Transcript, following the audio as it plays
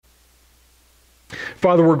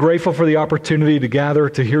Father, we're grateful for the opportunity to gather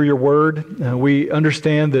to hear your word. We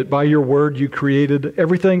understand that by your word you created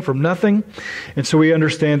everything from nothing, and so we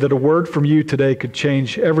understand that a word from you today could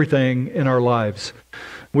change everything in our lives.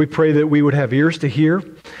 We pray that we would have ears to hear,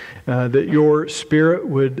 that your Spirit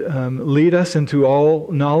would lead us into all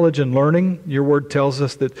knowledge and learning. Your word tells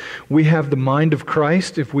us that we have the mind of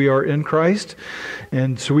Christ if we are in Christ.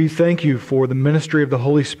 And so we thank you for the ministry of the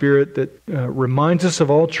Holy Spirit that reminds us of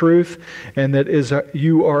all truth, and that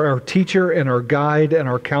you are our teacher and our guide and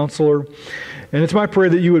our counselor. And it's my prayer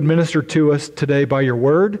that you would minister to us today by your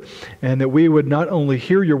word, and that we would not only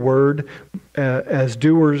hear your word as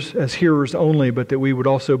doers, as hearers only, but that we would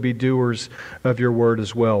also be doers of your word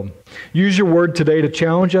as well. Use your word today to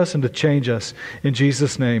challenge us and to change us. In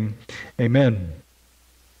Jesus' name, amen.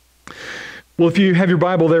 Well, if you have your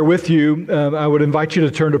Bible there with you, I would invite you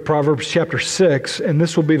to turn to Proverbs chapter 6, and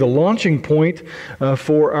this will be the launching point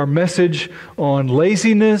for our message on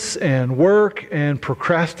laziness and work and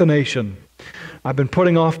procrastination. I've been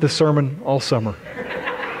putting off this sermon all summer.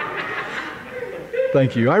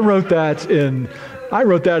 Thank you. I wrote that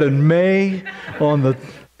in May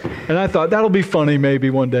and I thought that'll be funny maybe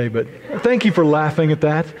one day, but thank you for laughing at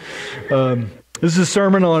that. This is a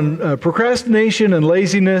sermon on procrastination and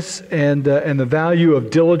laziness and the value of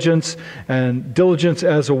diligence and diligence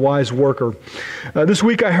as a wise worker. This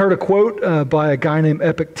week I heard a quote by a guy named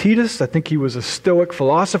Epictetus. I think he was a Stoic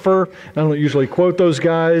philosopher. I don't usually quote those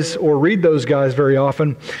guys or read those guys very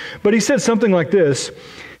often. But he said something like this: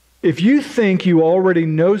 if you think you already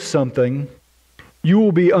know something, you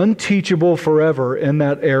will be unteachable forever in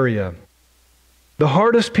that area. The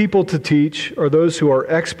hardest people to teach are those who are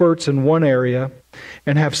experts in one area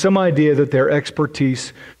and have some idea that their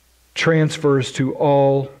expertise transfers to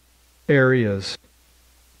all areas.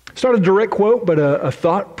 It's not a direct quote, but a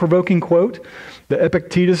thought-provoking quote. The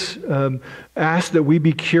Epictetus asked that we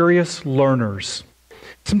be curious learners.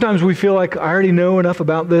 Sometimes we feel like I already know enough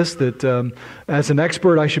about this that as an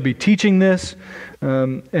expert I should be teaching this.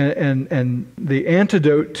 And the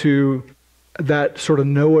antidote to that sort of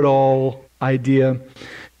know-it-all idea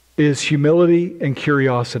is humility and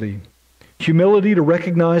curiosity. Humility to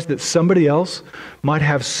recognize that somebody else might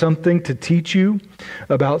have something to teach you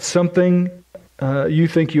about something you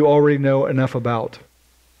think you already know enough about.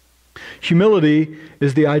 Humility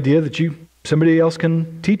is the idea that somebody else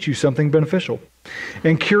can teach you something beneficial.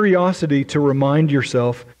 And curiosity to remind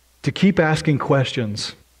yourself to keep asking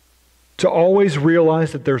questions, to always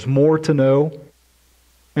realize that there's more to know,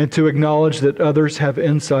 and to acknowledge that others have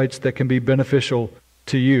insights that can be beneficial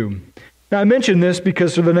to you. Now, I mention this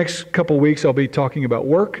because for the next couple of weeks I'll be talking about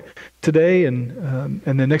work today, and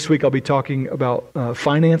then next week I'll be talking about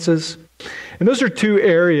finances. And those are two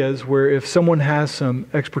areas where if someone has some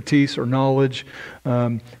expertise or knowledge,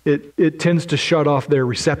 it tends to shut off their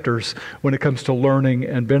receptors when it comes to learning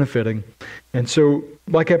and benefiting. And so,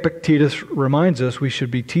 like Epictetus reminds us, we should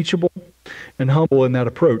be teachable and humble in that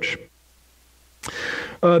approach.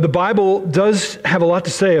 The Bible does have a lot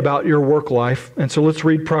to say about your work life, and so let's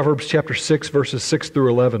read Proverbs chapter 6, verses 6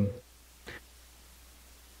 through 11.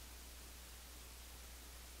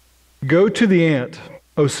 Go to the ant,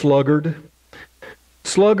 O sluggard.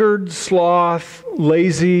 Sluggard, sloth,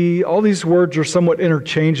 lazy, all these words are somewhat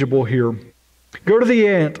interchangeable here. Go to the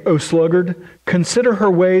ant, O sluggard. Consider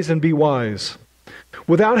her ways and be wise.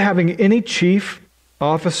 Without having any chief,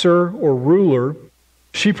 officer, or ruler,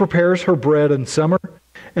 she prepares her bread in summer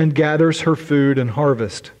and gathers her food in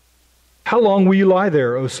harvest. How long will you lie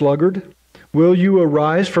there, O sluggard? Will you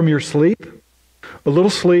arise from your sleep? A little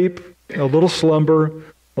slumber,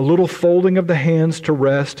 a little folding of the hands to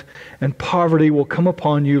rest, and poverty will come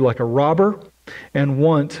upon you like a robber, and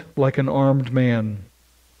want like an armed man.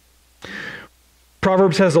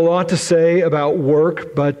 Proverbs has a lot to say about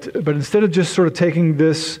work, but instead of just sort of taking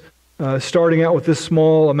this starting out with this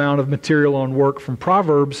small amount of material on work from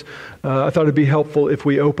Proverbs, I thought it'd be helpful if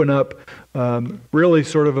we open up really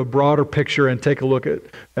sort of a broader picture and take a look at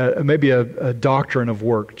maybe a doctrine of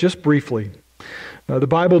work, just briefly. The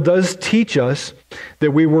Bible does teach us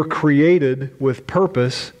that we were created with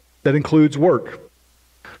purpose that includes work.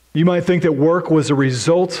 You might think that work was a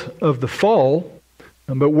result of the fall,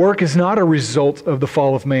 but work is not a result of the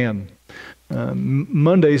fall of man.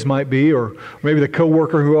 Mondays might be, or maybe the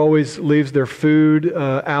coworker who always leaves their food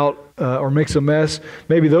out or makes a mess.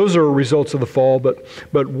 Maybe those are results of the fall.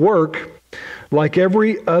 But work, like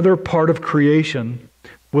every other part of creation,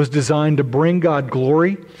 was designed to bring God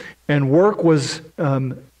glory, and work was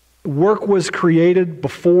created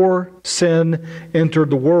before sin entered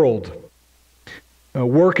the world.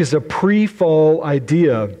 Work is a pre-fall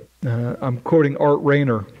idea. I'm quoting Art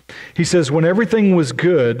Rainer. He says, when everything was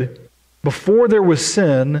good, before there was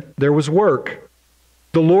sin, there was work.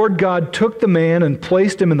 The Lord God took the man and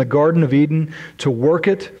placed him in the Garden of Eden to work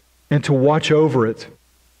it and to watch over it.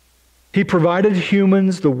 He provided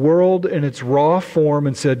humans the world in its raw form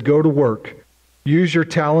and said, go to work. Use your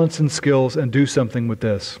talents and skills and do something with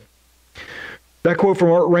this. That quote from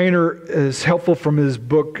Art Rainer is helpful from his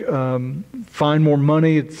book, Find More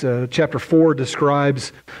Money. It's chapter 4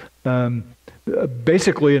 describes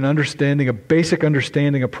basically a basic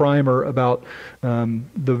understanding, a primer about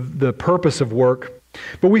the purpose of work.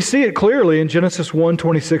 But we see it clearly in Genesis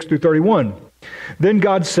 1:26 through 31. Then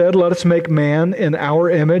God said, let us make man in our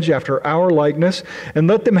image, after our likeness, and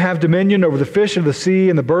let them have dominion over the fish of the sea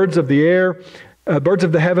and the birds of the air, birds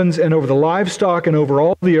of the heavens, and over the livestock, and over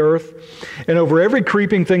all the earth, and over every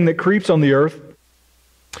creeping thing that creeps on the earth.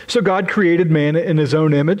 So God created man in his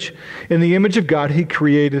own image. In the image of God he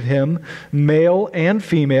created him. Male and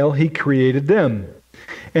female he created them.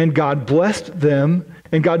 And God blessed them,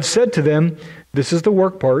 and God said to them, this is the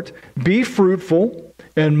work part, be fruitful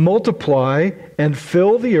and multiply and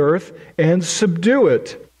fill the earth and subdue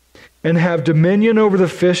it, and have dominion over the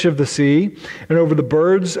fish of the sea and over the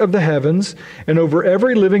birds of the heavens and over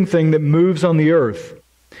every living thing that moves on the earth.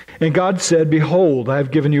 And God said, behold, I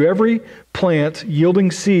have given you every plant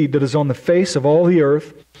yielding seed that is on the face of all the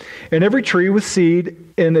earth, and every tree with seed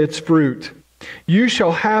in its fruit. You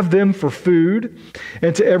shall have them for food,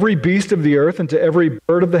 and to every beast of the earth, and to every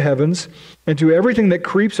bird of the heavens, and to everything that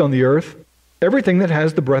creeps on the earth, everything that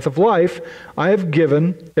has the breath of life, I have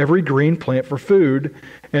given every green plant for food.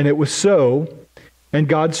 And it was so. And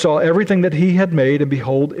God saw everything that he had made, and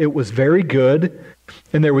behold, it was very good.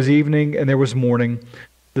 And there was evening, and there was morning,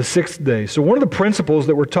 the sixth day. So one of the principles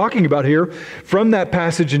that we're talking about here from that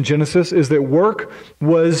passage in Genesis is that work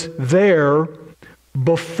was there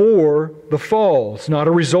before the fall. It's not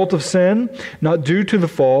a result of sin, not due to the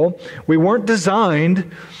fall. We weren't designed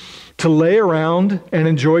to lay around and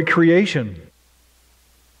enjoy creation.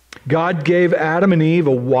 God gave Adam and Eve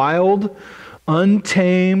a wild,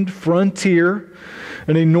 untamed frontier,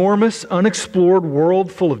 an enormous, unexplored world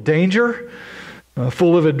full of danger,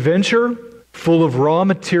 full of adventure, full of raw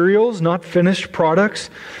materials, not finished products,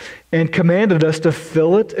 and commanded us to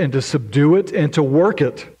fill it and to subdue it and to work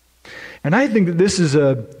it. And I think that this is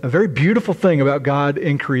a very beautiful thing about God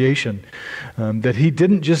in creation, that he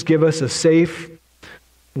didn't just give us a safe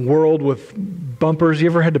world with bumpers. You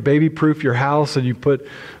ever had to baby-proof your house and you put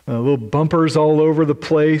little bumpers all over the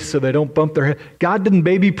place so they don't bump their head? God didn't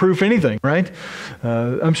baby-proof anything, right?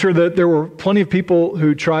 I'm sure that there were plenty of people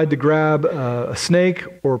who tried to grab a snake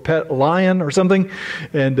or pet a lion or something,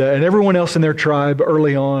 and everyone else in their tribe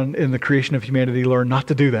early on in the creation of humanity learned not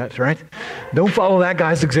to do that, right? Don't follow that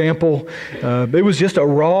guy's example. It was just a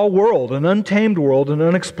raw world, an untamed world, an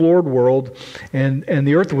unexplored world, and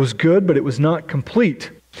the earth was good, but it was not complete.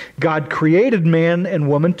 God created man and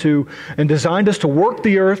woman and designed us to work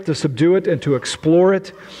the earth, to subdue it, and to explore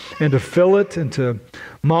it, and to fill it, and to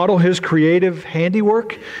model his creative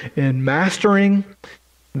handiwork in mastering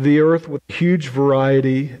the earth with huge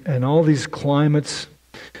variety and all these climates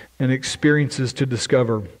and experiences to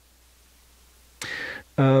discover.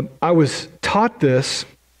 I was taught this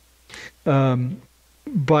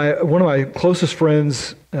by one of my closest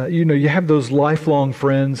friends. You have those lifelong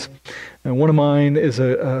friends. And one of mine is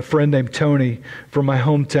a friend named Tony from my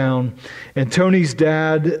hometown. And Tony's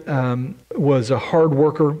dad was a hard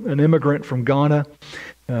worker, an immigrant from Ghana.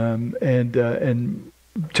 And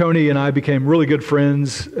Tony and I became really good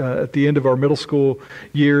friends at the end of our middle school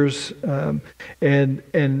years. And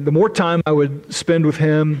the more time I would spend with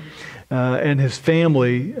him and his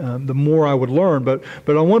family, the more I would learn. But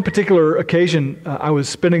on one particular occasion, I was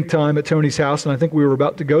spending time at Tony's house, and I think we were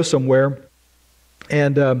about to go somewhere.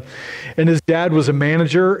 And his dad was a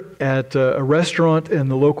manager at a restaurant in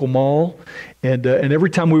the local mall, and every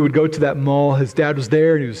time we would go to that mall, his dad was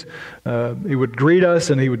there, and he would greet us,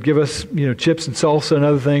 and he would give us chips and salsa and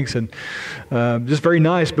other things, and just very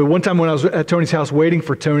nice. But one time when I was at Tony's house waiting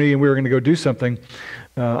for Tony, and we were going to go do something,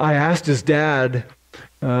 I asked his dad.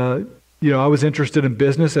 I was interested in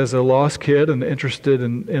business as a lost kid, and interested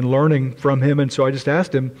in learning from him, and so I just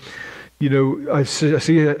asked him. I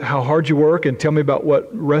see how hard you work, and tell me about what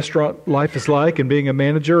restaurant life is like and being a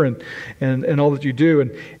manager and all that you do.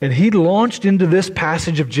 And he launched into this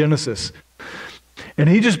passage of Genesis. And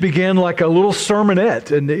he just began like a little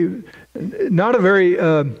sermonette. And not a very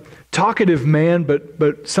talkative man,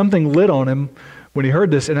 but something lit on him when he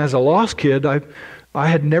heard this. And as a lost kid, I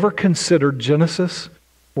had never considered Genesis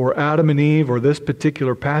or Adam and Eve or this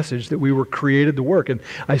particular passage that we were created to work. And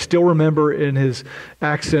I still remember in his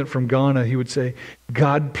accent from Ghana, he would say,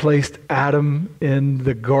 God placed Adam in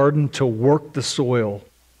the garden to work the soil.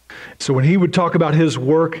 So when he would talk about his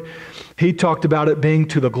work, he talked about it being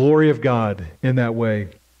to the glory of God in that way.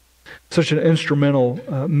 Such an instrumental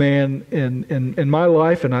man in my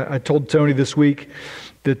life. And I told Tony this week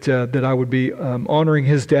that I would be honoring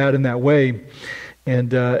his dad in that way.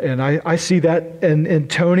 And I see that in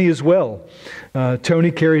Tony as well.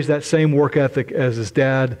 Tony carries that same work ethic as his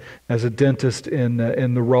dad, as a dentist in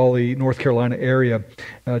the Raleigh, North Carolina area.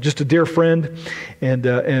 Just a dear friend, and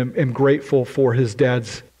am grateful for his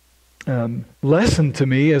dad's lesson to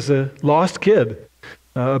me as a lost kid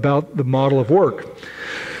about the model of work.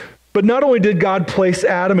 But not only did God place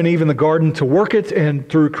Adam and Eve in the garden to work it and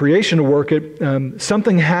through creation to work it,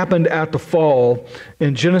 something happened at the fall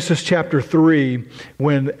in Genesis chapter 3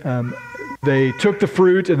 when they took the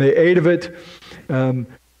fruit and they ate of it.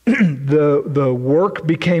 The work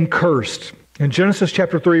became cursed. In Genesis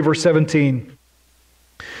chapter 3, verse 17,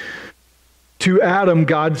 to Adam,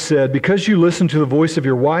 God said, because you listened to the voice of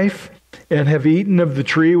your wife and have eaten of the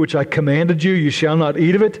tree which I commanded you, you shall not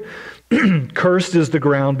eat of it. Cursed is the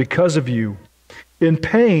ground because of you. In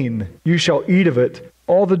pain you shall eat of it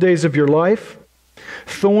all the days of your life.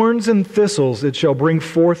 Thorns and thistles it shall bring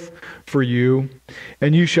forth for you,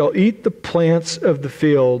 and you shall eat the plants of the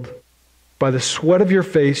field. By the sweat of your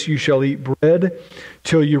face you shall eat bread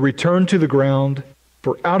till you return to the ground,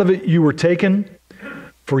 for out of it you were taken,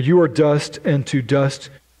 for you are dust, and to dust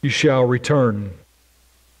you shall return.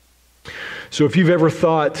 So if you've ever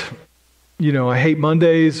thought, I hate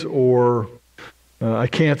Mondays, or I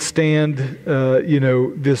can't stand,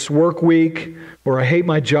 this work week, or I hate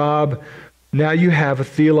my job, now you have a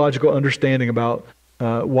theological understanding about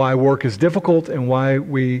why work is difficult and why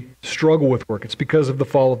we struggle with work. It's because of the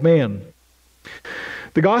fall of man.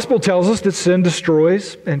 The gospel tells us that sin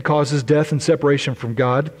destroys and causes death and separation from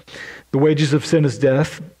God. The wages of sin is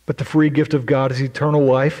death, but the free gift of God is eternal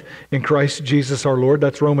life in Christ Jesus our Lord.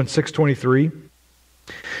 That's Romans 6:23.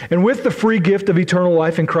 And with the free gift of eternal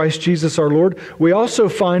life in Christ Jesus our Lord, we also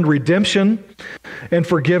find redemption and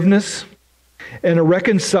forgiveness and a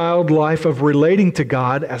reconciled life of relating to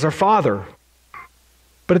God as our Father.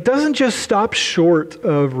 But it doesn't just stop short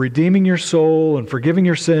of redeeming your soul and forgiving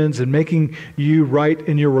your sins and making you right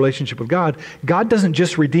in your relationship with God. God doesn't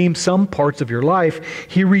just redeem some parts of your life.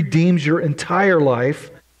 He redeems your entire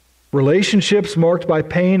life. Relationships marked by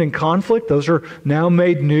pain and conflict, those are now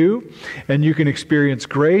made new, and you can experience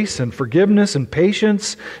grace and forgiveness and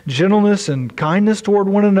patience, gentleness and kindness toward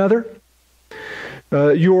one another.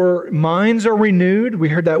 Your minds are renewed. We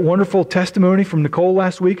heard that wonderful testimony from Nicole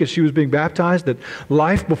last week as she was being baptized, that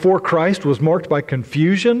life before Christ was marked by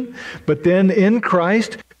confusion, but then in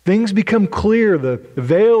Christ, things become clear. The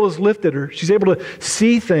veil is lifted. She's able to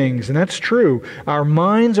see things, and that's true. Our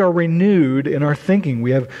minds are renewed in our thinking.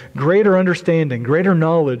 We have greater understanding, greater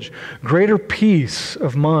knowledge, greater peace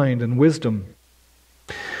of mind and wisdom.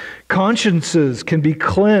 Consciences can be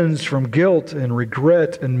cleansed from guilt and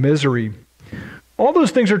regret and misery. All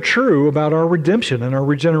those things are true about our redemption and our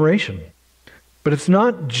regeneration. But it's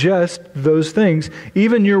not just those things.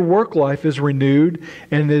 Even your work life is renewed,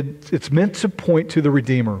 and it's meant to point to the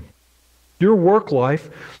Redeemer. Your work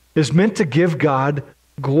life is meant to give God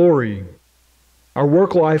glory. Our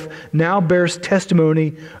work life now bears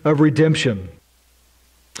testimony of redemption.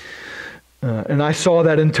 And I saw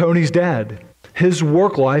that in Tony's dad. His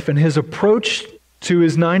work life and his approach to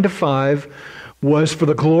his 9 to 5 was for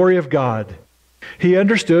the glory of God. He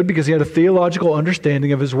understood, because he had a theological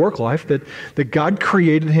understanding of his work life, that God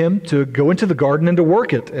created him to go into the garden and to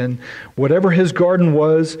work it. And whatever his garden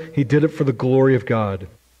was, he did it for the glory of God.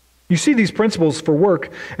 You see these principles for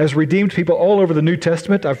work as redeemed people all over the New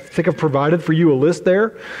Testament. I think I've provided for you a list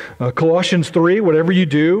there. Colossians 3, whatever you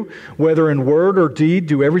do, whether in word or deed,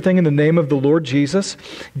 do everything in the name of the Lord Jesus,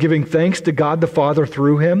 giving thanks to God the Father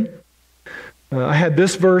through him. I had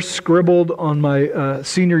this verse scribbled on my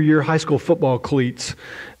senior year high school football cleats.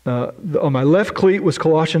 On my left cleat was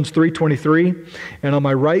Colossians 3:23, and on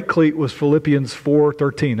my right cleat was Philippians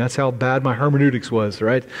 4:13. That's how bad my hermeneutics was,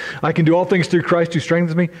 right? I can do all things through Christ who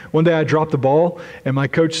strengthens me. One day I dropped the ball, and my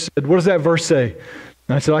coach said, "What does that verse say?"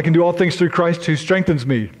 And I said, "I can do all things through Christ who strengthens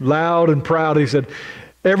me." Loud and proud, he said,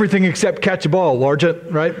 "Everything except catch a ball, Largent,"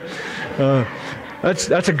 right?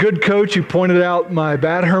 That's a good coach who pointed out my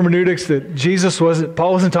bad hermeneutics, that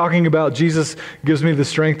Paul wasn't talking about Jesus gives me the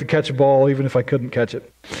strength to catch a ball even if I couldn't catch it.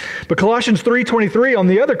 But Colossians 3:23 on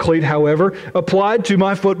the other cleat, however, applied to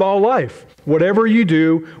my football life. Whatever you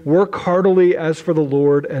do, work heartily as for the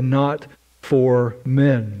Lord and not for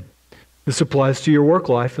men. This applies to your work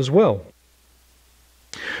life as well.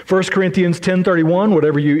 1 Corinthians 10:31,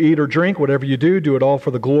 whatever you eat or drink, whatever you do, do it all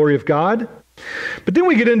for the glory of God. But then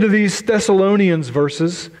we get into these Thessalonians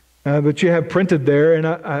verses that you have printed there, and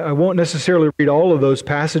I won't necessarily read all of those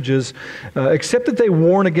passages, except that they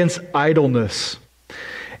warn against idleness.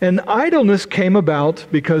 And idleness came about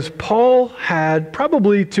because Paul had,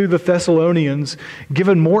 probably to the Thessalonians,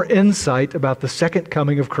 given more insight about the second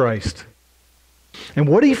coming of Christ. And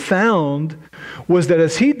what he found was that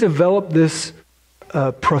as he developed this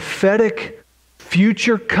prophetic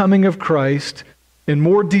future coming of Christ in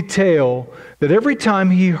more detail, that every time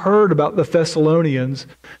he heard about the Thessalonians,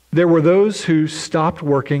 there were those who stopped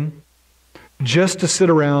working just to sit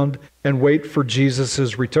around and wait for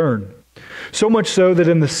Jesus' return. So much so that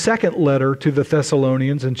in the second letter to the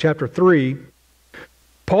Thessalonians in chapter 3,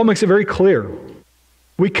 Paul makes it very clear.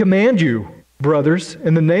 We command you, brothers,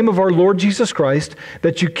 in the name of our Lord Jesus Christ,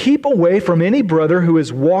 that you keep away from any brother who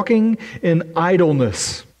is walking in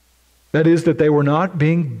idleness. That is, that they were not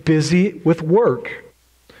being busy with work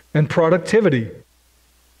and productivity.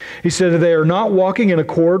 He said that they are not walking in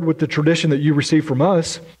accord with the tradition that you received from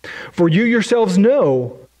us, for you yourselves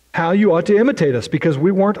know how you ought to imitate us, because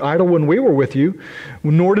we weren't idle when we were with you,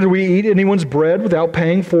 nor did we eat anyone's bread without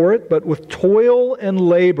paying for it, but with toil and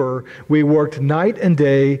labor we worked night and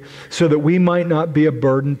day so that we might not be a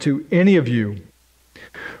burden to any of you.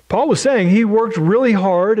 Paul was saying he worked really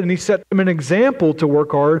hard, and he set them an example to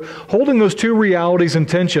work hard, holding those two realities in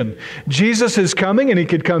tension. Jesus is coming, and he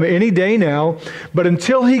could come any day now, but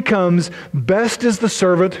until he comes, best is the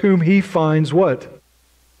servant whom he finds what?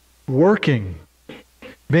 Working.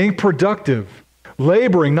 Being productive,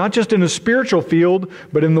 laboring, not just in the spiritual field,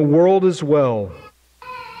 but in the world as well.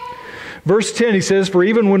 Verse 10, he says, "For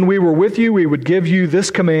even when we were with you, we would give you this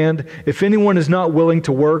command, if anyone is not willing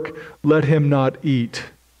to work, let him not eat."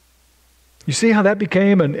 You see how that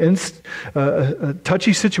became a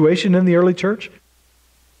touchy situation in the early church?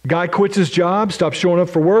 Guy quits his job, stops showing up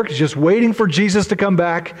for work, he's just waiting for Jesus to come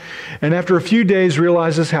back, and after a few days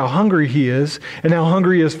realizes how hungry he is, and how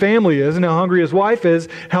hungry his family is, and how hungry his wife is,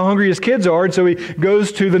 how hungry his kids are, and so he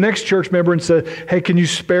goes to the next church member and says, "Hey, can you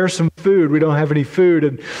spare some food? We don't have any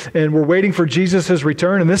food, and we're waiting for Jesus'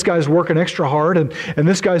 return, and this guy's working extra hard, and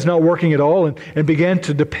this guy's not working at all," and began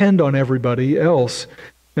to depend on everybody else.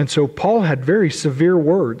 And so Paul had very severe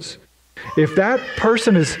words. If that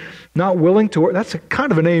person is not willing to work, that's a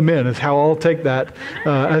kind of an amen, is how I'll take that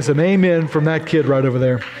as an amen from that kid right over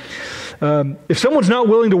there. If someone's not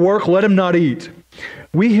willing to work, let him not eat.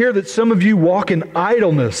 We hear that some of you walk in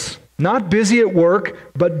idleness, not busy at work,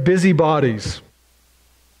 but busy bodies.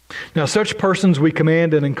 Now, such persons we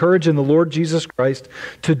command and encourage in the Lord Jesus Christ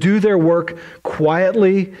to do their work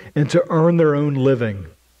quietly and to earn their own living.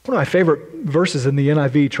 One of my favorite verses in the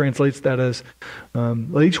NIV translates that as,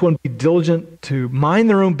 let each one be diligent to mind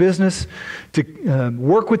their own business, to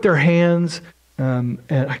work with their hands, and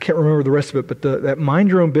I can't remember the rest of it, but that mind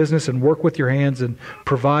your own business and work with your hands and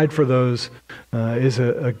provide for those is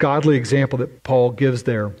a godly example that Paul gives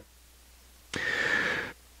there.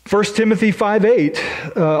 1 Timothy 5:8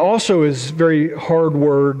 also is a very hard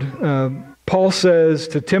word. Paul says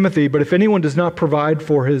to Timothy, "But if anyone does not provide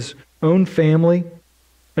for his own family,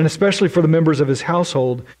 and especially for the members of his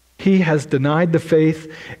household, he has denied the faith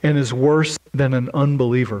and is worse than an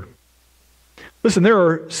unbeliever." Listen, there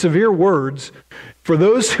are severe words for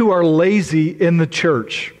those who are lazy in the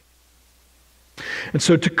church. And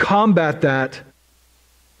so to combat that,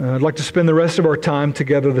 I'd like to spend the rest of our time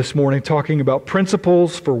together this morning talking about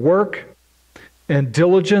principles for work and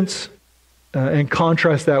diligence, and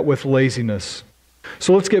contrast that with laziness.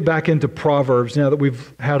 So let's get back into Proverbs now that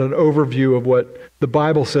we've had an overview of what the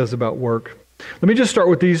Bible says about work. Let me just start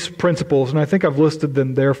with these principles, and I think I've listed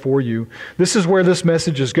them there for you. This is where this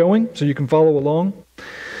message is going, so you can follow along.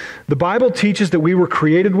 The Bible teaches that we were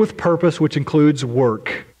created with purpose, which includes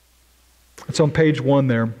work. It's on page 1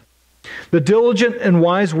 there. The diligent and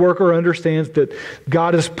wise worker understands that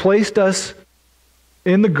God has placed us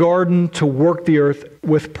in the garden to work the earth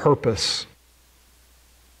with purpose.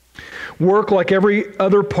 Work, like every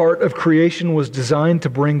other part of creation, was designed to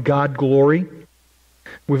bring God glory.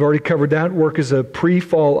 We've already covered that. Work is a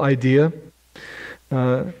pre-fall idea.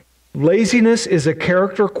 Laziness is a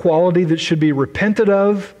character quality that should be repented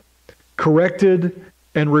of, corrected,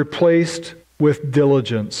 and replaced with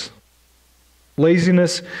diligence.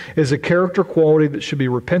 Laziness is a character quality that should be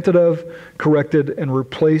repented of, corrected, and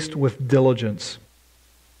replaced with diligence.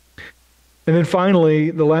 And then finally,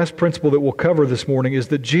 the last principle that we'll cover this morning is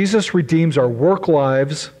that Jesus redeems our work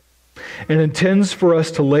lives and intends for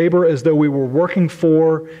us to labor as though we were working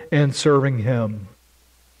for and serving Him.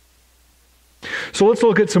 So let's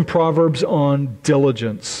look at some Proverbs on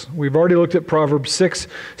diligence. We've already looked at Proverbs 6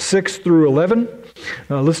 through 11.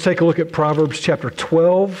 Let's take a look at Proverbs chapter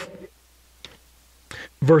 12,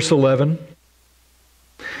 verse 11.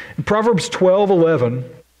 In Proverbs 12:11,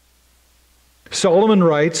 Solomon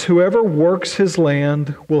writes, "Whoever works his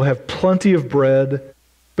land will have plenty of bread,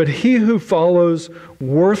 but he who follows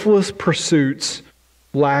worthless pursuits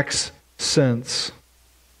lacks sense."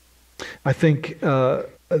 I think the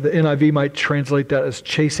NIV might translate that as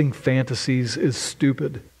chasing fantasies is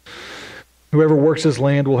stupid. Whoever works his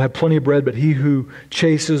land will have plenty of bread, but he who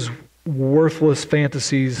chases worthless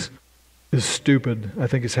fantasies is stupid, I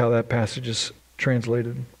think is how that passage is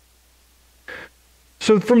translated.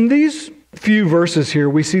 So from these few verses here,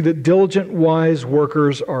 we see that diligent, wise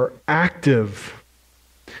workers are active.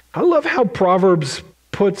 I love how Proverbs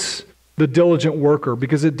puts the diligent worker,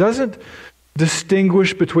 because it doesn't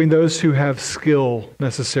distinguish between those who have skill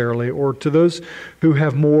necessarily or to those who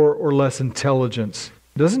have more or less intelligence.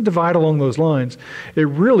 It doesn't divide along those lines. It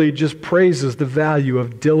really just praises the value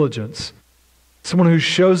of diligence. Someone who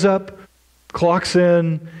shows up, clocks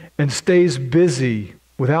in, and stays busy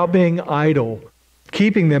without being idle,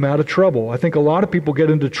 keeping them out of trouble. I think a lot of people get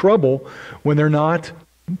into trouble when they're not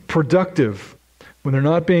productive, when they're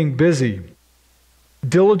not being busy.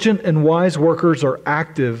 Diligent and wise workers are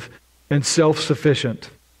active and self-sufficient.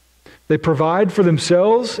 They provide for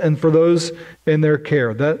themselves and for those in their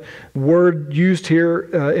care. That word used here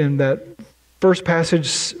in that first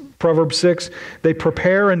passage, Proverbs 6, they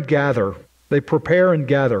prepare and gather. They prepare and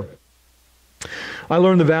gather. I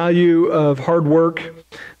learned the value of hard work.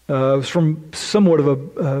 I was from somewhat of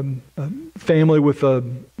a family with a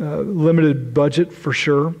limited budget for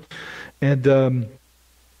sure, and a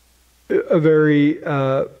very,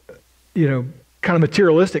 kind of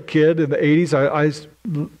materialistic kid in the 80s. I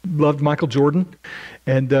loved Michael Jordan,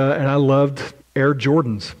 and I loved Air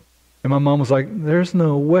Jordans. And my mom was like, "There's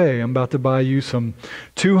no way I'm about to buy you some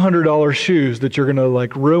 $200 shoes that you're going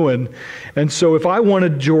to ruin." And so if I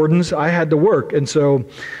wanted Jordans, I had to work. And so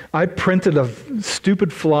I printed a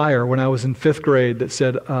stupid flyer when I was in 5th grade that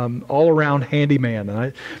said, "All around handyman." And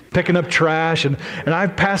I picking up trash, and I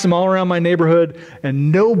passed them all around my neighborhood,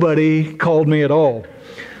 and nobody called me at all.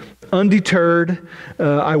 Undeterred,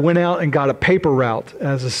 I went out and got a paper route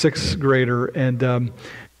as a 6th grader. And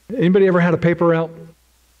anybody ever had a paper route?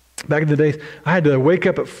 Back in the days, I had to wake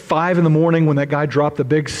up at 5 in the morning when that guy dropped the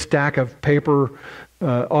big stack of paper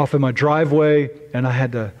off in my driveway, and I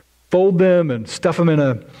had to fold them and stuff them in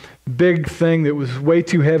a big thing that was way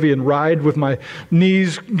too heavy and ride with my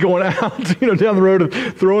knees going out, down the road and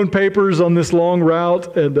throwing papers on this long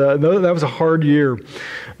route. And that was a hard year.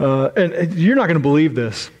 And you're not going to believe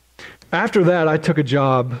this. After that, I took a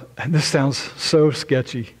job, and this sounds so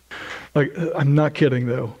sketchy. I'm not kidding,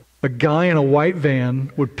 though. A guy in a white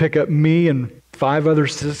van would pick up me and 5 other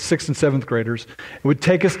 6th and 7th graders. It would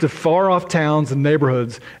take us to far off towns and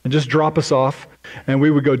neighborhoods and just drop us off. And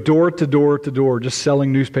we would go door to door to door just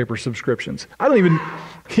selling newspaper subscriptions.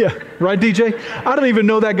 Yeah, right, DJ? I don't even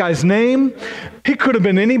know that guy's name. He could have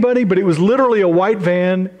been anybody, but it was literally a white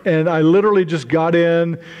van, and I literally just got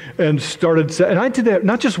in and started. And I did that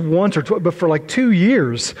not just once or twice, but for 2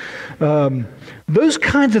 years. Those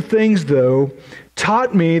kinds of things, though,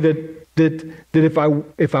 taught me that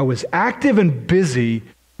if I was active and busy,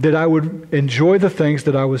 that I would enjoy the things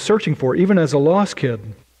that I was searching for, even as a lost kid.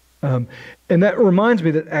 And that reminds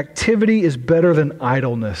me that activity is better than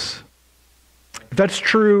idleness. If that's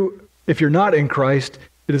true, if you're not in Christ,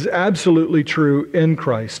 it is absolutely true in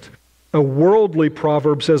Christ. A worldly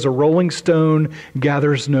proverb says, "A rolling stone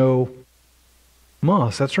gathers no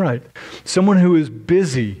moss." That's right. Someone who is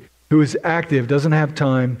busy, who is active, doesn't have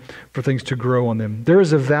time for things to grow on them. There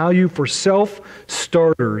is a value for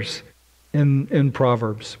self-starters in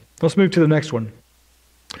Proverbs. Let's move to the next one.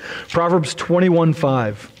 Proverbs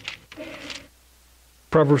 21:5.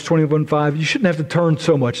 Proverbs 21:5. You shouldn't have to turn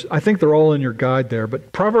so much. I think they're all in your guide there.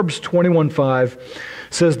 But Proverbs 21:5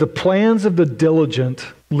 says, "The plans of the diligent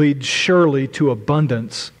lead surely to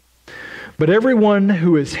abundance, but everyone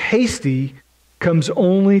who is hasty comes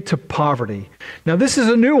only to poverty." Now, this is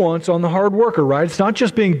a nuance on the hard worker, right? It's not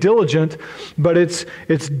just being diligent, but it's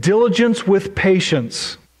diligence with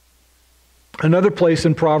patience. Another place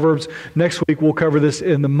in Proverbs, next week we'll cover this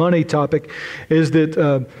in the money topic, is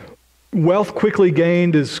that wealth quickly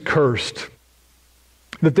gained is cursed.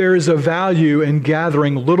 that there is a value in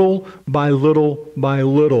gathering little by little by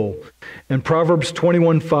little. And Proverbs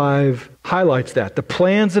 21:5 highlights that. The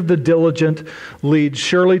plans of the diligent lead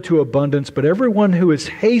surely to abundance, but everyone who is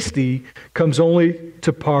hasty comes only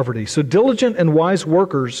to poverty. So diligent and wise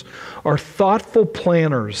workers are thoughtful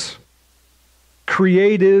planners,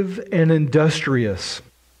 creative and industrious.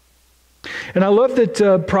 And I love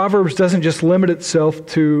that Proverbs doesn't just limit itself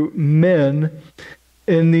to men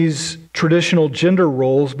in these traditional gender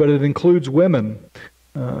roles, but it includes women.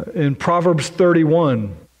 In Proverbs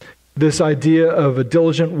 31, this idea of a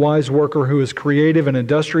diligent, wise worker who is creative and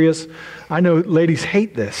industrious. I know ladies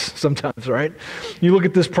hate this sometimes, right? You look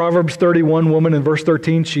at this Proverbs 31 woman in verse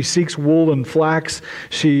 13. She seeks wool and flax.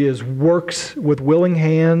 She works with willing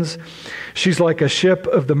hands. She's like a ship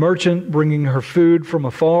of the merchant bringing her food from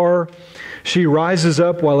afar. She rises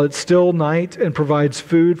up while it's still night and provides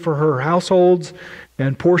food for her households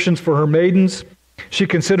and portions for her maidens. She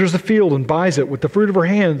considers the field and buys it. With the fruit of her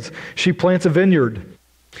hands, she plants a vineyard.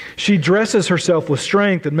 She dresses herself with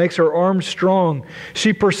strength and makes her arms strong.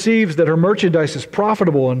 She perceives that her merchandise is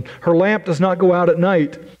profitable and her lamp does not go out at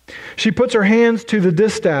night. She puts her hands to the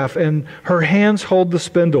distaff and her hands hold the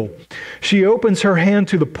spindle. She opens her hand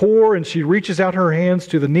to the poor and she reaches out her hands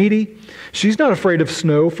to the needy. She's not afraid of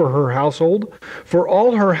snow for her household, for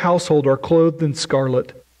all her household are clothed in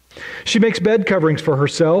scarlet. She makes bed coverings for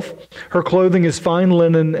herself. Her clothing is fine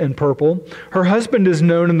linen and purple. Her husband is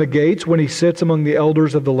known in the gates when he sits among the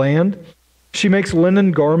elders of the land. She makes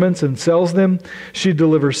linen garments and sells them. She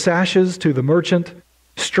delivers sashes to the merchant.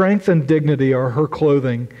 Strength and dignity are her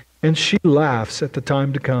clothing, and she laughs at the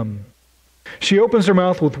time to come. She opens her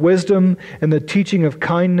mouth with wisdom, and the teaching of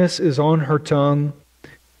kindness is on her tongue.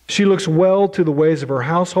 She looks well to the ways of her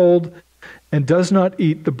household and does not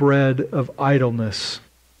eat the bread of idleness.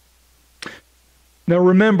 Now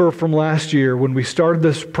remember from last year when we started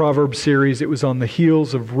this Proverbs series, it was on the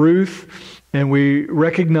heels of Ruth, and we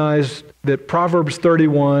recognized that Proverbs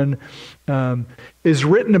 31 is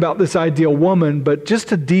written about this ideal woman, but just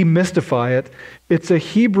to demystify it, it's a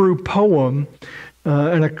Hebrew poem,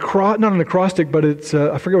 not an acrostic, but it's,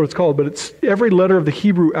 I forget what it's called, but it's every letter of the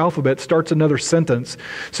Hebrew alphabet starts another sentence.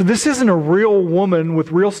 So this isn't a real woman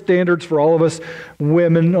with real standards for all of us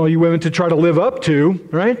women, all you women, to try to live up to,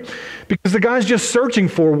 right? Because the guy's just searching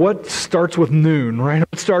for what starts with noon, right?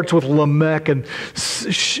 It starts with Lamech and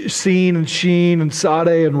Sin and Sheen and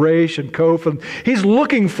Sade and Resh and Kof. And he's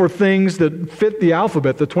looking for things that fit the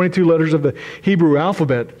alphabet, the 22 letters of the Hebrew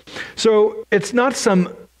alphabet. So it's not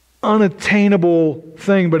some unattainable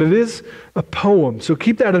thing, but it is a poem. So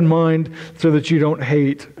keep that in mind so that you don't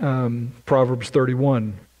hate Proverbs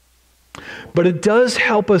 31. But it does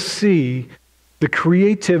help us see the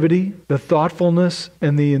creativity, the thoughtfulness,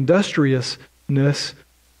 and the industriousness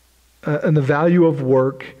and the value of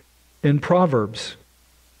work in Proverbs.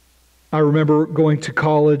 I remember going to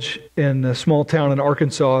college in a small town in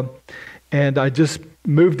Arkansas, and I just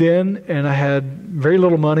moved in, and I had very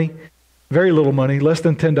little money, less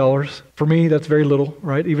than $10. For me, that's very little,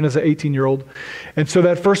 right? Even as an 18-year-old. And so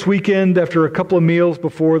that first weekend, after a couple of meals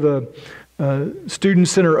before the student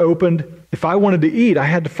center opened, if I wanted to eat, I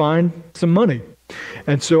had to find some money.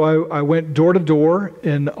 And so I went door to door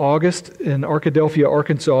in August in Arkadelphia,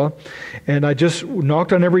 Arkansas, and I just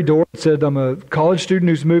knocked on every door and said, I'm a college student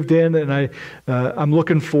who's moved in, and I'm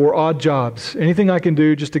looking for odd jobs, anything I can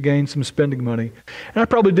do just to gain some spending money. And I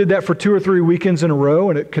probably did that for 2 or 3 weekends in a row,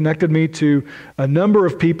 and it connected me to a number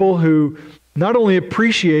of people who not only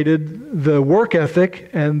appreciated the work ethic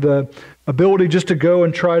and the ability just to go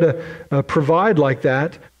and try to provide like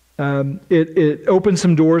that, it opened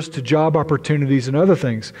some doors to job opportunities and other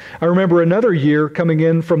things. I remember another year coming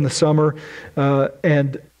in from the summer,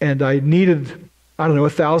 and I needed, I don't know,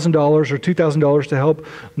 $1,000 or $2,000 to help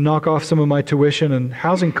knock off some of my tuition and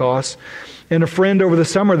housing costs. And a friend over the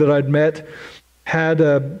summer that I'd met had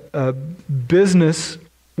a business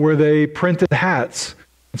where they printed hats.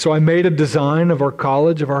 And so I made a design of our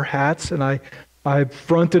college, of our hats, and I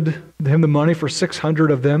fronted him the money for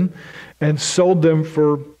 600 of them and sold them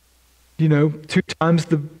for 2 times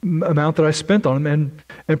the amount that I spent on them,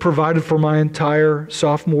 and provided for my entire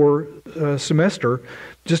sophomore semester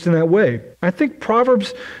just in that way. I think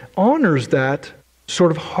Proverbs honors that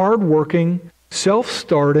sort of hardworking,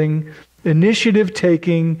 self-starting,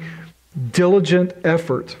 initiative-taking, diligent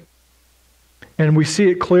effort. And we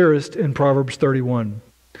see it clearest in Proverbs 31.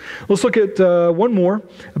 Let's look at one more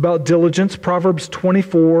about diligence, Proverbs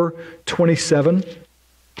 24:27.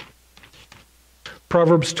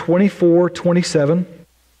 Proverbs 24:27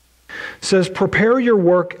 says, prepare your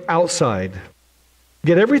work outside.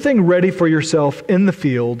 Get everything ready for yourself in the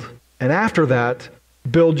field, and after that,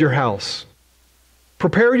 build your house.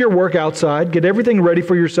 Prepare your work outside, get everything ready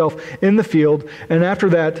for yourself in the field, and after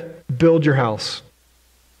that, build your house.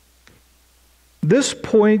 This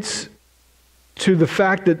points to the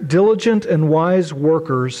fact that diligent and wise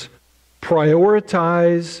workers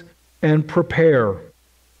prioritize and prepare.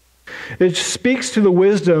 It speaks to the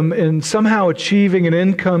wisdom in somehow achieving an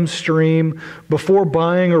income stream before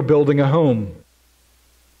buying or building a home.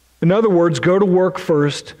 In other words, go to work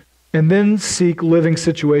first and then seek living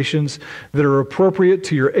situations that are appropriate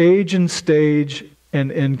to your age and stage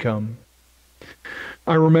and income.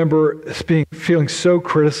 I remember feeling so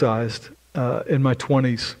criticized in my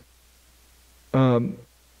 20s. I'm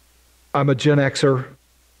a Gen Xer,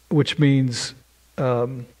 which means, I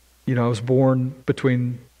was born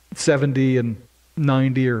between 70 and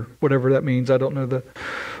 90 or whatever that means. I don't know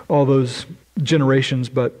all those generations,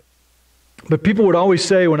 but people would always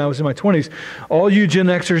say when I was in my 20s, all you Gen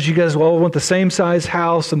Xers, you guys all want the same size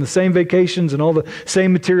house and the same vacations and all the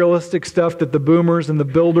same materialistic stuff that the boomers and the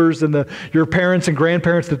builders and your parents and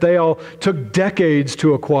grandparents, that they all took decades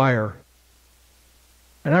to acquire.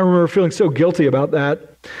 And I remember feeling so guilty about that,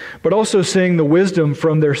 but also seeing the wisdom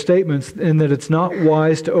from their statements in that it's not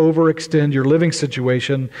wise to overextend your living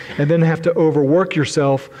situation and then have to overwork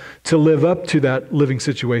yourself to live up to that living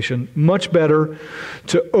situation. Much better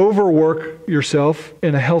to overwork yourself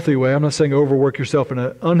in a healthy way. I'm not saying overwork yourself in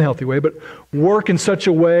an unhealthy way, but work in such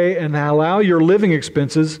a way and allow your living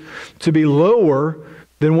expenses to be lower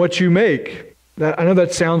than what you make. I know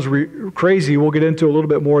that sounds crazy. We'll get into a little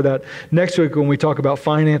bit more of that next week when we talk about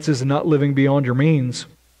finances and not living beyond your means.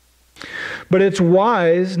 But it's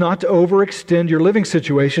wise not to overextend your living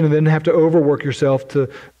situation and then have to overwork yourself to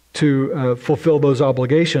fulfill those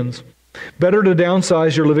obligations. Better to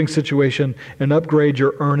downsize your living situation and upgrade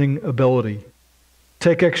your earning ability.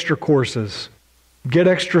 Take extra courses. Get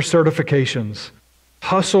extra certifications.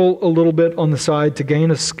 Hustle a little bit on the side to gain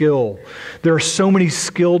a skill. There are so many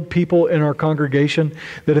skilled people in our congregation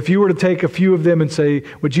that if you were to take a few of them and say,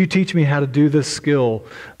 would you teach me how to do this skill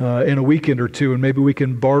in a weekend or two, and maybe we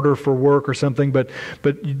can barter for work or something, but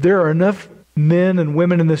there are enough men and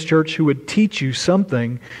women in this church who would teach you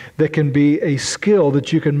something that can be a skill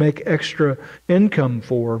that you can make extra income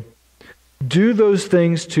for. Do those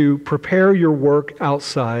things to prepare your work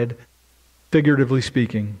outside, figuratively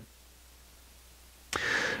speaking.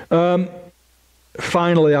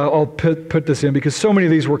 Finally, I'll put this in because so many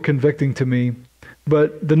of these were convicting to me.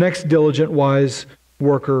 But the next diligent, wise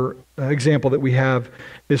worker example that we have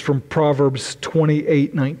is from Proverbs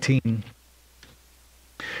 28:19.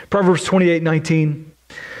 Proverbs 28:19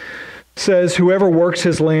 says, "Whoever works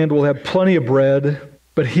his land will have plenty of bread,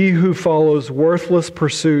 but he who follows worthless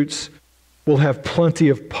pursuits will have plenty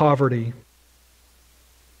of poverty."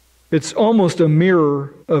 It's almost a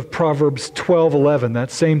mirror of Proverbs 12:11, that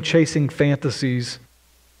same chasing fantasies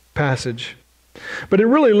passage. But it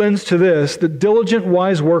really lends to this, that diligent,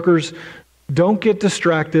 wise workers don't get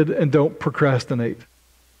distracted and don't procrastinate.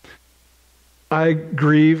 I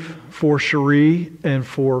grieve for Cherie and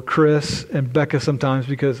for Chris and Becca sometimes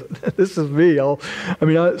because this is me.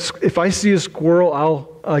 If I see a squirrel,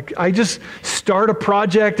 I just start a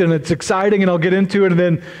project and it's exciting and I'll get into it and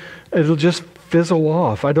then it'll just fizzle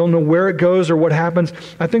off. I don't know where it goes or what happens.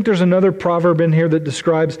 I think there's another proverb in here that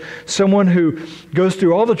describes someone who goes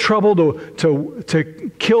through all the trouble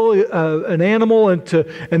to kill an animal and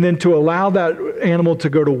then to allow that animal to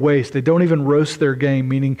go to waste. They don't even roast their game,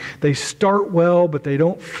 meaning they start well, but they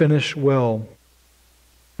don't finish well.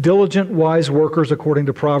 Diligent, wise workers, according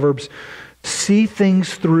to Proverbs, see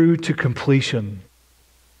things through to completion.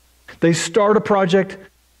 They start a project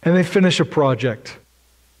and they finish a project.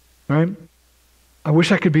 Right? I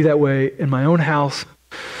wish I could be that way in my own house.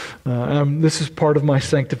 This is part of my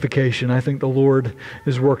sanctification. I think the Lord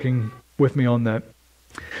is working with me on that.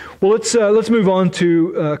 Well, let's move on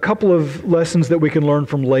to a couple of lessons that we can learn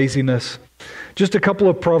from laziness. Just a couple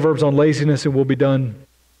of proverbs on laziness and we'll be done.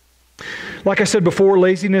 Like I said before,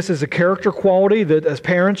 laziness is a character quality that as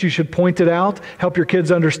parents you should point it out, help your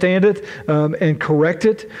kids understand it, and correct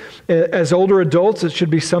it. As older adults, it should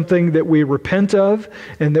be something that we repent of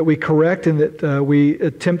and that we correct and that we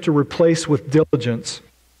attempt to replace with diligence.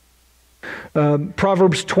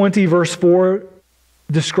 Proverbs 20 verse 4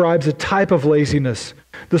 describes a type of laziness.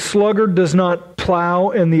 The sluggard does not plow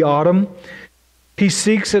in the autumn. He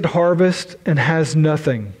seeks at harvest and has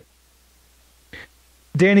nothing.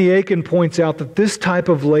 Danny Aiken points out that this type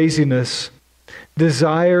of laziness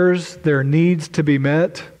desires their needs to be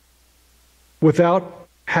met without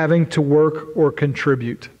having to work or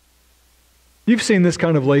contribute. You've seen this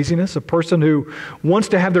kind of laziness, a person who wants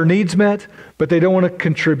to have their needs met, but they don't want to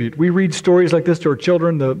contribute. We read stories like this to our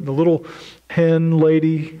children, the little hen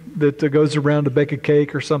lady that goes around to bake a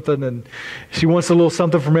cake or something, and she wants a little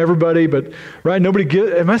something from everybody, but, right,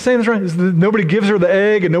 am I saying this right? Nobody gives her the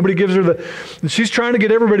egg, and nobody gives her and she's trying to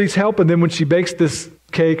get everybody's help, and then when she bakes this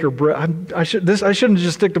cake or bread, I shouldn't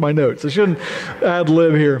just stick to my notes. I shouldn't ad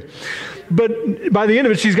lib here. But by the end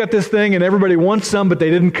of it, she's got this thing, and everybody wants some, but they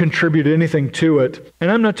didn't contribute anything to it. And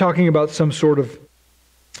I'm not talking about some sort of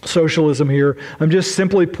socialism here. I'm just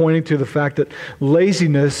simply pointing to the fact that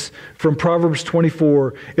laziness from Proverbs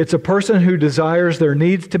 24, it's a person who desires their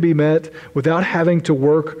needs to be met without having to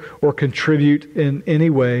work or contribute in any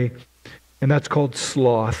way, and that's called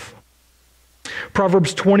sloth.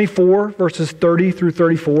 Proverbs 24, verses 30 through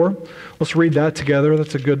 34. Let's read that together.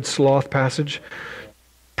 That's a good sloth passage.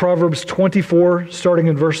 Proverbs 24, starting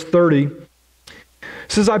in verse 30,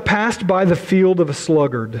 says, I passed by the field of a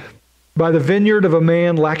sluggard, by the vineyard of a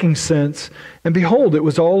man lacking sense, and behold, it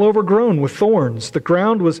was all overgrown with thorns. The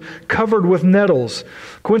ground was covered with nettles.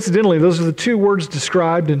 Coincidentally, those are the two words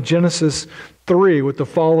described in Genesis 3 with the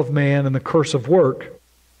fall of man and the curse of work.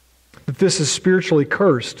 That this is spiritually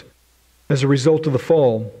cursed as a result of the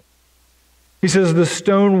fall. He says, the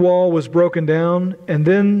stone wall was broken down, and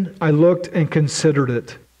then I looked and considered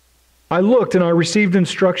it. I looked and I received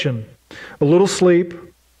instruction. A little sleep,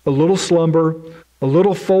 a little slumber, a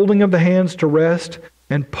little folding of the hands to rest,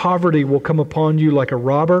 and poverty will come upon you like a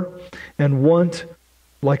robber, and want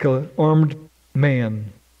like an armed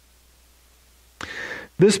man.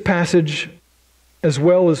 This passage, as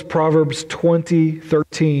well as Proverbs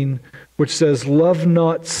 20:13, which says, love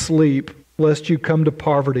not sleep, lest you come to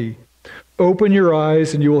poverty. Open your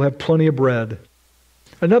eyes and you will have plenty of bread.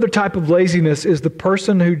 Another type of laziness is the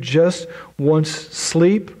person who just wants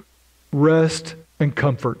sleep, rest, and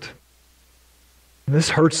comfort. And this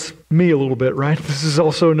hurts me a little bit, right? This is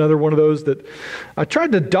also another one of those that I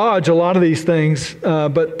tried to dodge a lot of these things,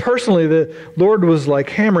 but personally the Lord was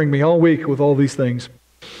like hammering me all week with all these things.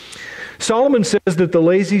 Solomon says that the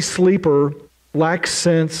lazy sleeper lacks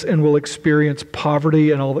sense and will experience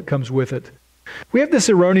poverty and all that comes with it. We have this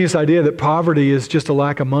erroneous idea that poverty is just a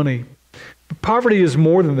lack of money. Poverty is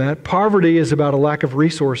more than that. Poverty is about a lack of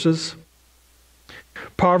resources.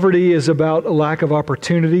 Poverty is about a lack of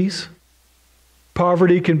opportunities.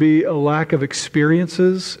 Poverty can be a lack of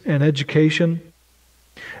experiences and education,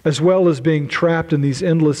 as well as being trapped in these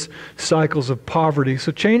endless cycles of poverty.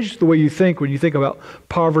 So change the way you think when you think about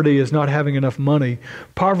poverty as not having enough money.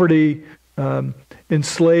 Poverty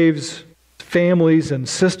enslaves families, and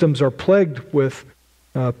systems are plagued with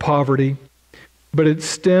poverty. But it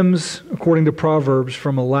stems, according to Proverbs,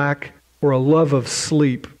 from a lack or a love of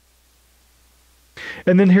sleep.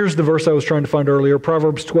 And then here's the verse I was trying to find earlier,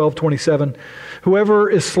 Proverbs 12:27. Whoever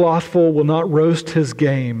is slothful will not roast his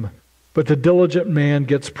game, but the diligent man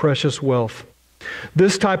gets precious wealth.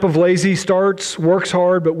 This type of lazy works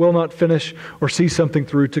hard, but will not finish or see something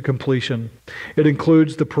through to completion. It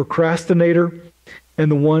includes the procrastinator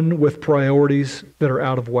and the one with priorities that are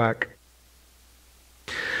out of whack.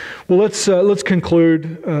 Well, let's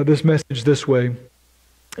conclude this message this way.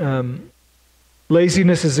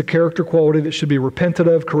 Laziness is a character quality that should be repented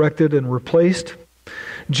of, corrected, and replaced.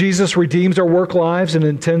 Jesus redeems our work lives and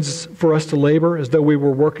intends for us to labor as though we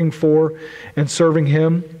were working for and serving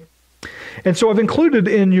Him. And so I've included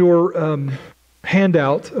in your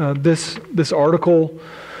handout this article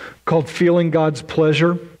called Feeling God's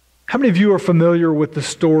Pleasure. How many of you are familiar with the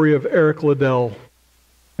story of Eric Liddell?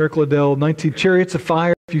 Eric Liddell, 19 Chariots of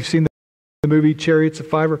Fire. If you've seen the movie Chariots of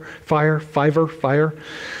Fire.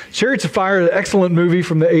 Chariots of Fire, an excellent movie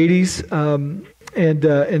from the 80s. And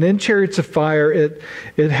in Chariots of Fire,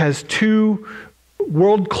 it has two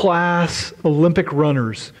world-class Olympic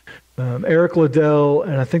runners, Eric Liddell,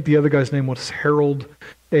 and I think the other guy's name was Harold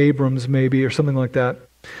Abrams, maybe, or something like that.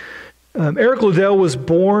 Eric Liddell was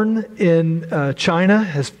born in China.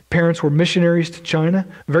 His parents were missionaries to China.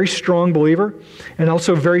 A very strong believer, and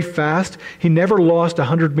also very fast. He never lost a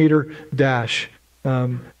 100-meter dash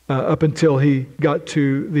up until he got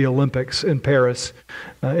to the Olympics in Paris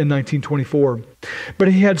in 1924. But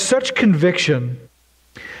he had such conviction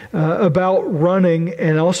about running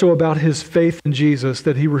and also about his faith in Jesus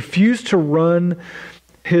that he refused to run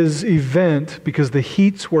his event because the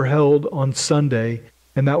heats were held on Sunday,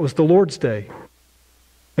 and that was the Lord's Day.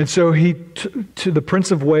 And so he, to the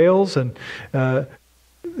Prince of Wales and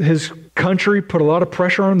his country, put a lot of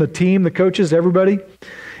pressure on the team, the coaches, everybody,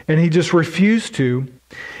 and he just refused to.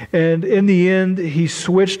 And in the end, he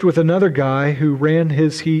switched with another guy who ran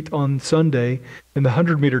his heat on Sunday in the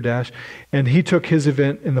 100-meter dash, and he took his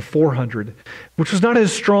event in the 400, which was not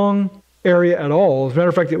his strong area at all. As a matter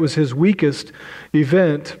of fact, it was his weakest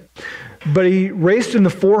event. But he raced in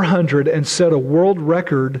the 400 and set a world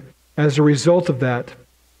record as a result of that.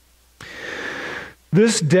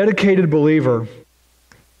 This dedicated believer,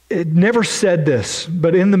 it never said this,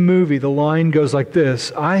 but in the movie, the line goes like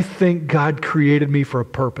this: I think God created me for a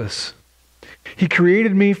purpose. He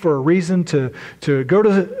created me for a reason to go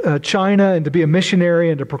to China and to be a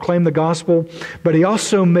missionary and to proclaim the gospel, but He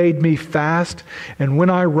also made me fast, and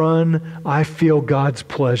when I run, I feel God's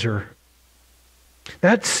pleasure.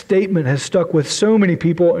 That statement has stuck with so many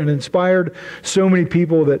people and inspired so many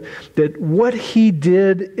people that what he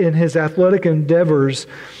did in his athletic endeavors,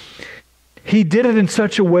 he did it in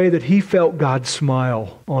such a way that he felt God's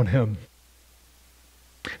smile on him.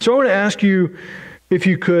 So I want to ask you, if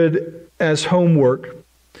you could, as homework,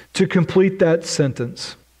 to complete that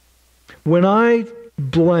sentence. When I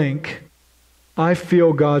blank, I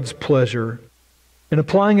feel God's pleasure. And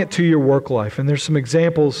applying it to your work life. And there's some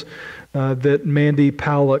examples that Mandy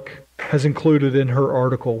Powlick has included in her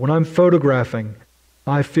article. When I'm photographing,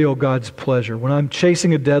 I feel God's pleasure. When I'm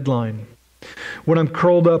chasing a deadline, when I'm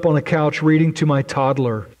curled up on a couch reading to my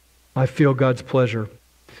toddler, I feel God's pleasure.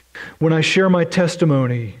 When I share my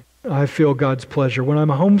testimony, I feel God's pleasure. When I'm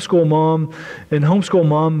a homeschool mom, in homeschool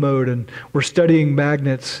mom mode, and we're studying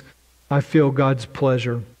magnets, I feel God's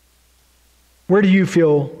pleasure. Where do you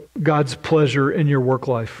feel God's pleasure in your work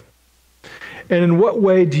life? And in what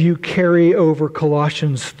way do you carry over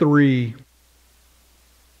Colossians 3?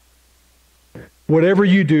 Whatever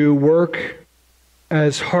you do, work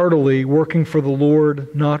as heartily, working for the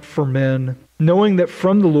Lord, not for men, knowing that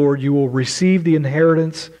from the Lord you will receive the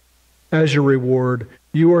inheritance as your reward.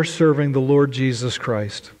 You are serving the Lord Jesus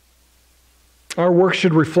Christ. Our work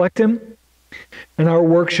should reflect Him, and our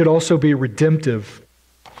work should also be redemptive.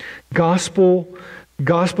 Gospel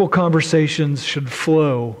conversations should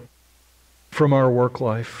flow from our work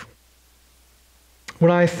life.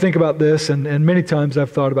 When I think about this, and many times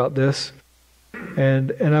I've thought about this,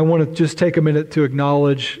 and I want to just take a minute to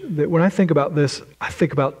acknowledge that when I think about this, I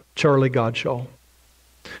think about Charlie Godshaw.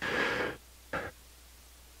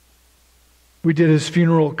 We did his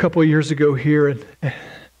funeral a couple of years ago here, and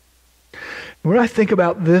when I think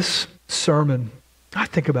about this sermon, I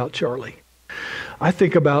think about Charlie. I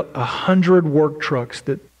think about 100 work trucks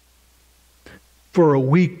that for a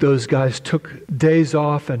week those guys took days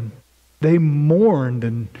off and they mourned,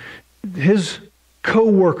 and his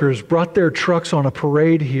co-workers brought their trucks on a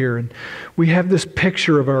parade here, and we have this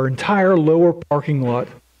picture of our entire lower parking lot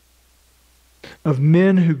of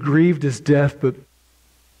men who grieved his death, but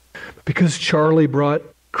because Charlie brought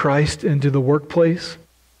Christ into the workplace,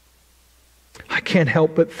 I can't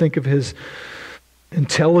help but think of his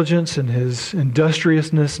intelligence and his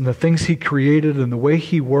industriousness and the things he created and the way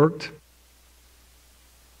he worked.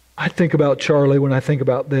 I think about Charlie when I think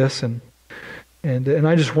about this, and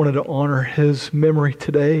I just wanted to honor his memory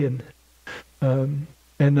today, and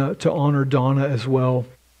to honor Donna as well,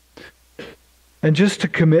 and just to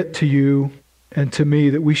commit to you and to me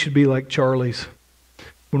that we should be like Charlie's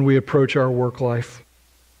when we approach our work life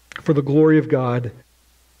for the glory of God.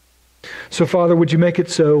 So, Father, would you make it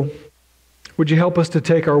so? Would you help us to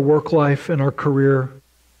take our work life and our career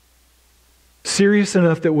serious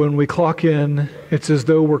enough that when we clock in, it's as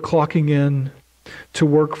though we're clocking in to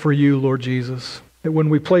work for you, Lord Jesus. That when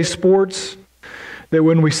we play sports, that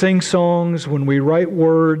when we sing songs, when we write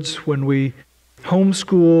words, when we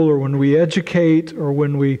homeschool, or when we educate, or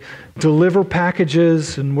when we deliver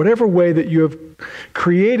packages, in whatever way that you have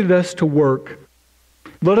created us to work,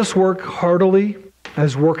 let us work heartily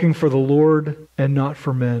as working for the Lord and not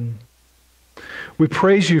for men. We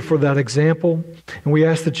praise you for that example, and we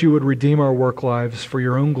ask that you would redeem our work lives for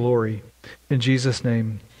your own glory. In Jesus'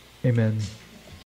 name, amen.